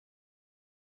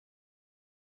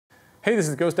Hey, this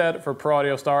is GhostDad for Pro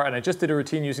Audio Star, and I just did a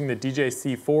routine using the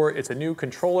DJC.4. It's a new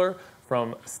controller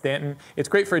from Stanton. It's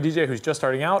great for a DJ who's just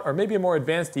starting out, or maybe a more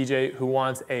advanced DJ who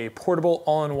wants a portable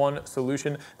all-in-one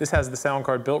solution. This has the sound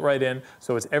card built right in,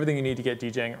 so it's everything you need to get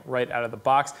DJing right out of the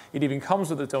box. It even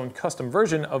comes with its own custom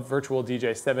version of Virtual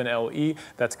DJ 7 LE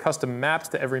that's custom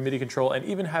mapped to every MIDI control and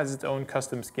even has its own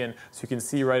custom skin, so you can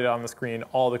see right on the screen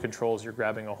all the controls you're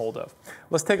grabbing a hold of.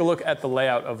 Let's take a look at the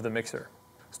layout of the mixer.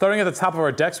 Starting at the top of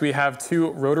our decks, we have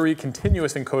two rotary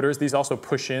continuous encoders. These also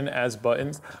push in as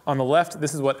buttons. On the left,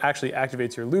 this is what actually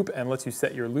activates your loop and lets you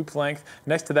set your loop length.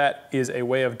 Next to that is a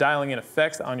way of dialing in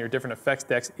effects on your different effects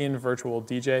decks in Virtual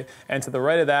DJ. And to the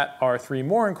right of that are three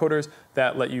more encoders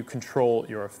that let you control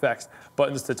your effects.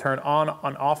 Buttons to turn on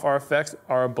and off our effects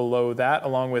are below that,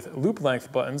 along with loop length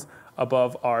buttons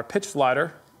above our pitch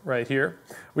slider right here.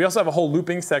 We also have a whole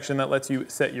looping section that lets you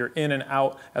set your in and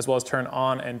out, as well as turn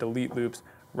on and delete loops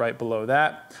right below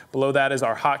that. Below that is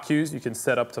our hot cues. You can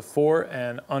set up to 4,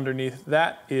 and underneath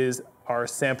that is our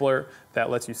sampler that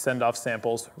lets you send off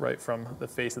samples right from the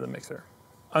face of the mixer.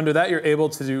 Under that, you're able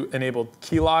to do enable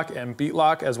key lock and beat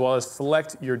lock, as well as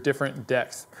select your different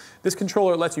decks. This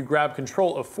controller lets you grab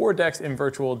control of 4 decks in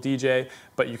Virtual DJ,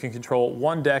 but you can control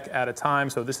 1 deck at a time,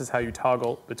 so this is how you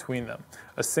toggle between them.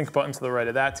 A sync button to the right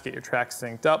of that to get your tracks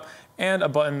synced up, and a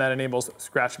button that enables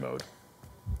scratch mode.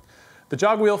 The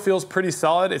jog wheel feels pretty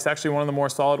solid. It's actually one of the more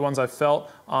solid ones I've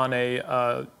felt on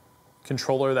a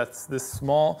controller that's this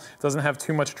small. It doesn't have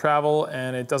too much travel,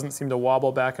 and it doesn't seem to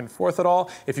wobble back and forth at all.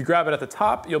 If you grab it at the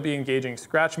top, you'll be engaging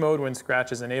scratch mode when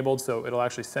scratch is enabled, so it'll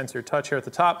actually sense your touch here at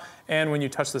the top, and when you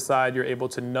touch the side, you're able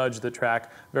to nudge the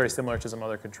track, very similar to some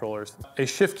other controllers. A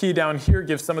shift key down here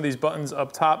gives some of these buttons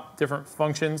up top different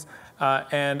functions,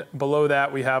 and below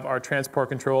that we have our transport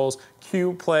controls,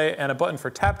 cue, play, and a button for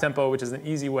tap tempo, which is an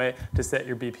easy way to set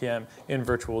your BPM in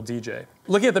Virtual DJ.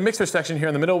 Looking at the mixer section here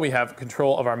in the middle, we have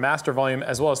control of our master volume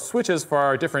as well as switches for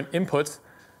our different inputs.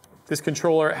 This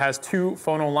controller has 2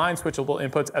 phono line switchable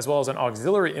inputs as well as an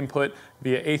auxiliary input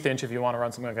via 1/8 inch if you want to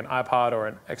run something like an iPod or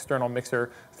an external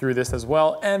mixer through this as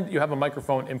well. And you have a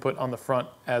microphone input on the front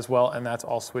as well, and that's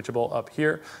all switchable up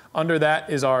here. Under that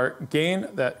is our gain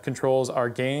that controls our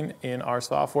gain in our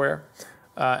software,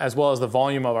 as well as the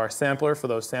volume of our sampler for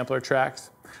those sampler tracks.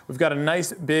 We've got a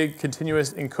nice big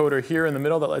continuous encoder here in the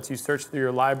middle that lets you search through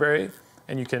your library,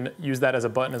 and you can use that as a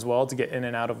button as well to get in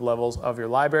and out of levels of your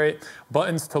library.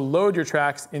 Buttons to load your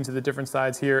tracks into the different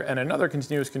sides here, and another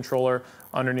continuous controller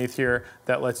underneath here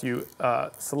that lets you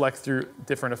select through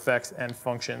different effects and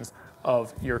functions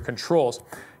of your controls.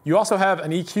 You also have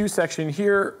an EQ section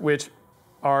here, which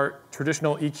are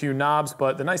traditional EQ knobs,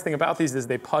 but the nice thing about these is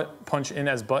they punch in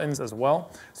as buttons as well.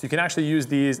 So you can actually use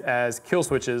these as kill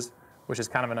switches, which is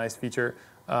kind of a nice feature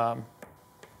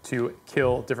to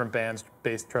kill different bands,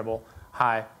 bass, treble,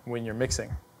 high when you're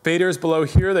mixing. Faders below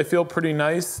here, they feel pretty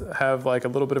nice, have like a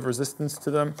little bit of resistance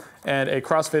to them, and a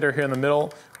crossfader here in the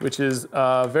middle, which is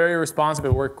very responsive.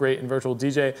 It worked great in Virtual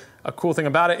DJ. A cool thing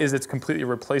about it is it's completely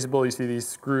replaceable. You see these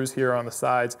screws here on the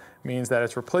sides, means that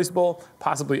it's replaceable,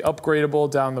 possibly upgradable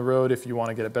down the road if you want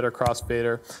to get a better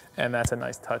crossfader, and that's a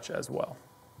nice touch as well.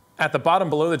 At the bottom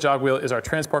below the jog wheel is our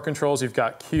transport controls. You've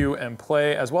got cue and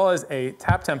play, as well as a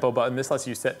tap tempo button. This lets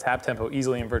you set tap tempo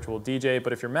easily in Virtual DJ,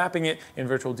 but if you're mapping it in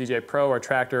Virtual DJ Pro or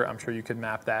Tractor, I'm sure you could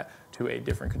map that to a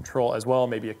different control as well,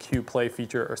 maybe a cue play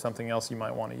feature or something else you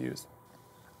might want to use.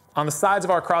 On the sides of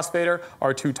our crossfader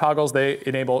are 2 toggles. They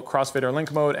enable crossfader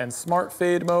link mode and smart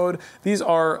fade mode. These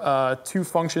are 2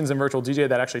 functions in Virtual DJ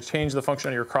that actually change the function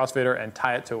of your crossfader and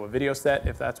tie it to a video set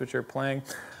if that's what you're playing.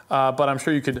 But I'm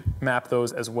sure you could map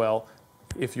those as well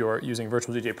if you're using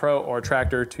Virtual DJ Pro or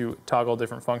Tractor to toggle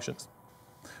different functions.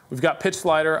 We've got pitch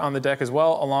slider on the deck as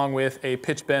well, along with a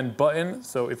pitch bend button.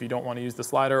 So if you don't want to use the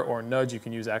slider or nudge, you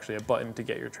can use actually a button to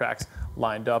get your tracks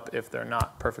lined up if they're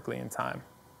not perfectly in time.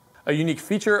 A unique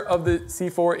feature of the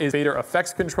C4 is fader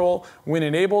effects control. When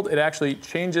enabled, it actually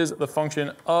changes the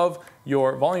function of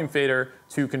your volume fader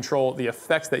to control the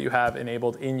effects that you have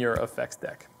enabled in your effects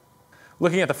deck.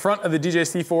 Looking at the front of the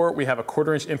DJC4, we have a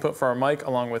 1/4 inch input for our mic,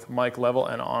 along with mic level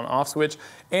and on-off switch,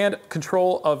 and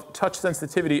control of touch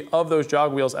sensitivity of those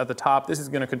jog wheels at the top. This is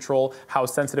going to control how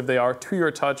sensitive they are to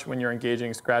your touch when you're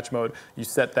engaging scratch mode. You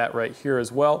set that right here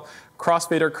as well.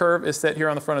 Crossfader curve is set here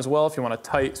on the front as well if you want a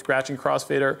tight scratching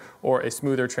crossfader or a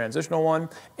smoother transitional one.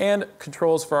 And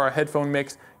controls for our headphone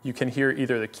mix. You can hear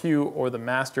either the cue or the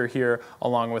master here,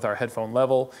 along with our headphone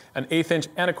level. An 1/8 inch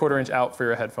and a 1/4 inch out for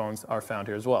your headphones are found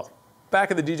here as well. Back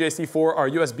of the DJC4, our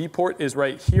USB port is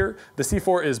right here. The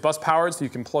C4 is bus powered, so you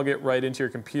can plug it right into your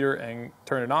computer and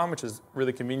turn it on, which is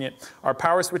really convenient. Our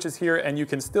power switch is here, and you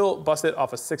can still bus it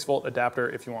off a 6-volt adapter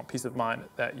if you want peace of mind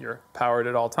that you're powered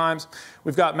at all times.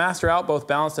 We've got master out, both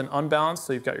balanced and unbalanced,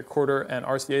 so you've got your quarter and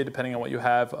RCA depending on what you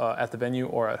have at the venue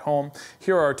or at home.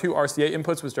 Here are our 2 RCA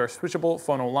inputs, which are switchable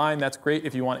phono line. That's great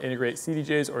if you want to integrate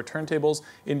CDJs or turntables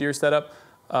into your setup.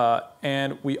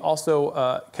 And we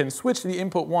also can switch the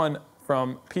input 1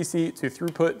 from PC to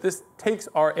throughput. This takes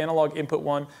our analog input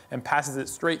 1 and passes it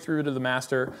straight through to the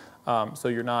master, so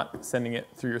you're not sending it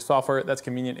through your software. That's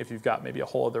convenient if you've got maybe a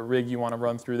whole other rig you want to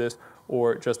run through this,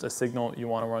 or just a signal you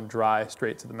want to run dry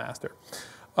straight to the master.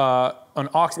 An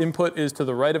aux input is to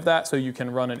the right of that, so you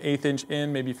can run an 1/8 inch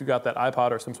in, maybe if you've got that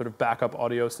iPod or some sort of backup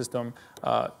audio system.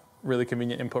 Really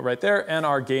convenient input right there, and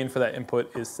our gain for that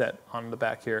input is set on the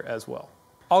back here as well.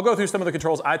 I'll go through some of the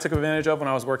controls I took advantage of when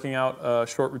I was working out a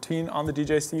short routine on the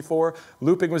DJC4.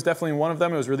 Looping was definitely one of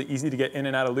them. It was really easy to get in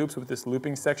and out of loops with this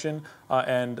looping section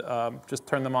and just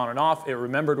turn them on and off. It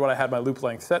remembered what I had my loop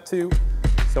length set to.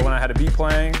 So when I had a beat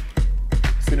playing,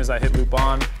 as soon as I hit loop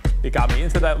on, it got me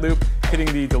into that loop. Hitting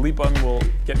the delete button will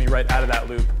get me right out of that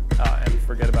loop and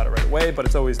forget about it right away, but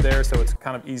it's always there, so it's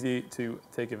kind of easy to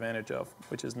take advantage of,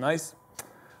 which is nice.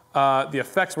 The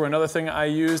effects were another thing I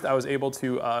used. I was able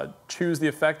to choose the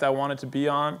effect I wanted to be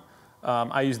on.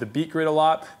 I use the beat grid a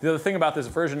lot. The other thing about this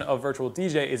version of Virtual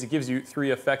DJ is it gives you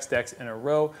 3 effects decks in a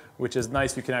row, which is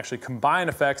nice. You can actually combine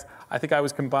effects. I think I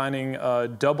was combining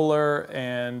doubler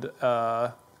and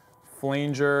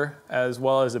flanger, as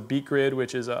well as a beat grid,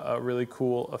 which is a really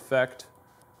cool effect.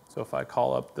 So if I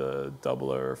call up the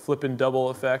doubler, flip and double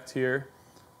effect here.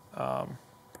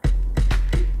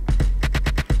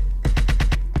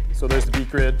 So there's the beat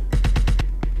grid,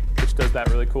 which does that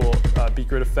really cool beat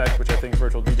grid effect, which I think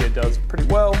Virtual DJ does pretty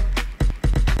well.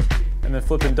 And then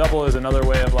flip and double is another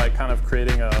way of like kind of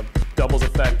creating a doubles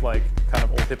effect, like kind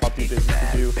of old hip hop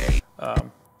DJs used to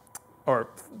do. Or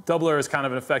doubler is kind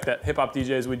of an effect that hip hop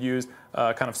DJs would use,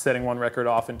 kind of setting one record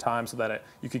off in time so that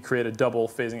you could create a double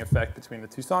phasing effect between the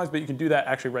 2 songs, but you can do that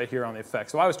actually right here on the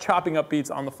effect. So I was chopping up beats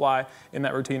on the fly in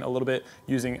that routine a little bit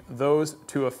using those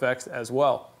 2 effects as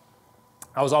well.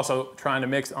 I was also trying to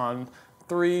mix on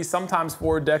 3, sometimes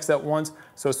 4 decks at once,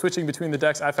 so switching between the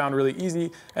decks I found really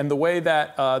easy, and the way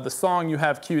that the song you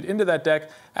have queued into that deck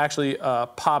actually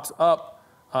pops up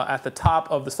at the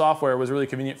top of the software was really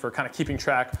convenient for kind of keeping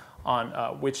track on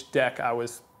which deck I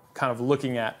was kind of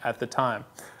looking at the time.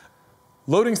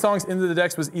 Loading songs into the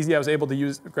decks was easy. I was able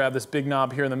to grab this big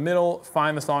knob here in the middle,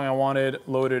 find the song I wanted,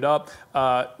 load it up.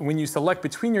 When you select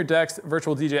between your decks,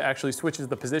 Virtual DJ actually switches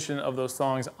the position of those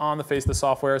songs on the face of the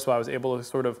software, so I was able to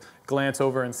sort of glance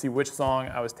over and see which song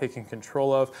I was taking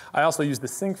control of. I also used the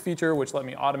sync feature, which let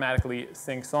me automatically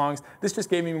sync songs. This just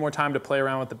gave me more time to play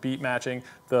around with the beat matching,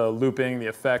 the looping, the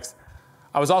effects.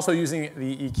 I was also using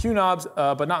the EQ knobs,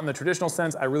 but not in the traditional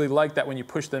sense. I really like that when you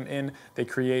push them in, they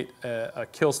create a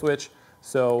kill switch.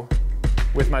 So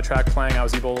with my track playing, I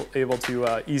was able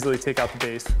to easily take out the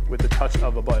bass with the touch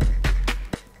of a button,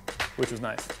 which was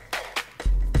nice.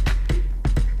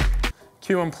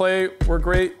 Cue and play were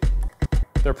great.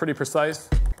 They're pretty precise.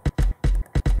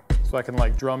 So I can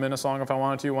like drum in a song if I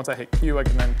wanted to. Once I hit cue, I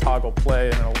can then toggle play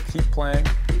and it'll keep playing.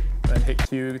 Then hit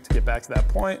cue to get back to that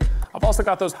point. I've also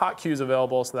got those hot cues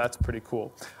available, so that's pretty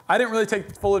cool. I didn't really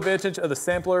take full advantage of the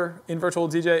sampler in Virtual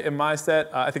DJ in my set.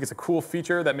 I think it's a cool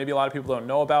feature that maybe a lot of people don't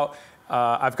know about.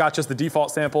 I've got just the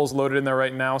default samples loaded in there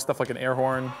right now, stuff like an air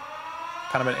horn,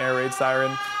 kind of an air raid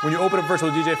siren. When you open up Virtual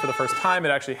DJ for the first time, it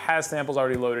actually has samples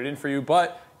already loaded in for you,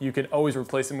 but you can always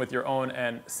replace them with your own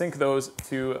and sync those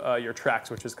to your tracks,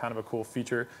 which is kind of a cool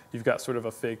feature. You've got sort of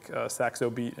a fake saxo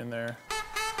beat in there,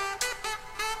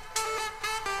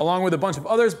 along with a bunch of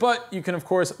others, but you can of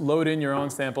course load in your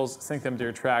own samples, sync them to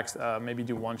your tracks, maybe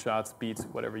do one-shots, beats,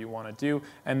 whatever you want to do,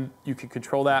 and you can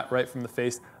control that right from the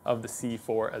face of the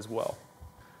C4 as well.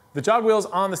 The jog wheels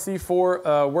on the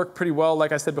C4 work pretty well.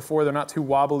 Like I said before, they're not too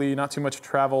wobbly, not too much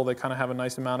travel. They kind of have a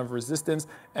nice amount of resistance,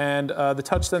 and the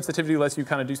touch sensitivity lets you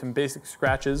kind of do some basic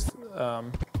scratches.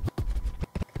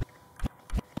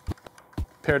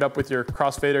 Paired up with your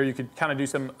crossfader, you could kind of do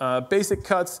some basic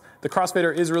cuts. The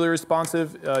crossfader is really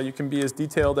responsive. You can be as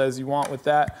detailed as you want with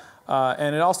that.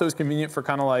 And it also is convenient for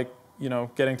kind of like, you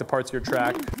know, getting to parts of your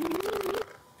track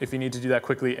if you need to do that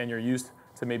quickly and you're used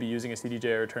to maybe using a CDJ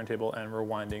or a turntable and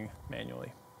rewinding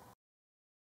manually.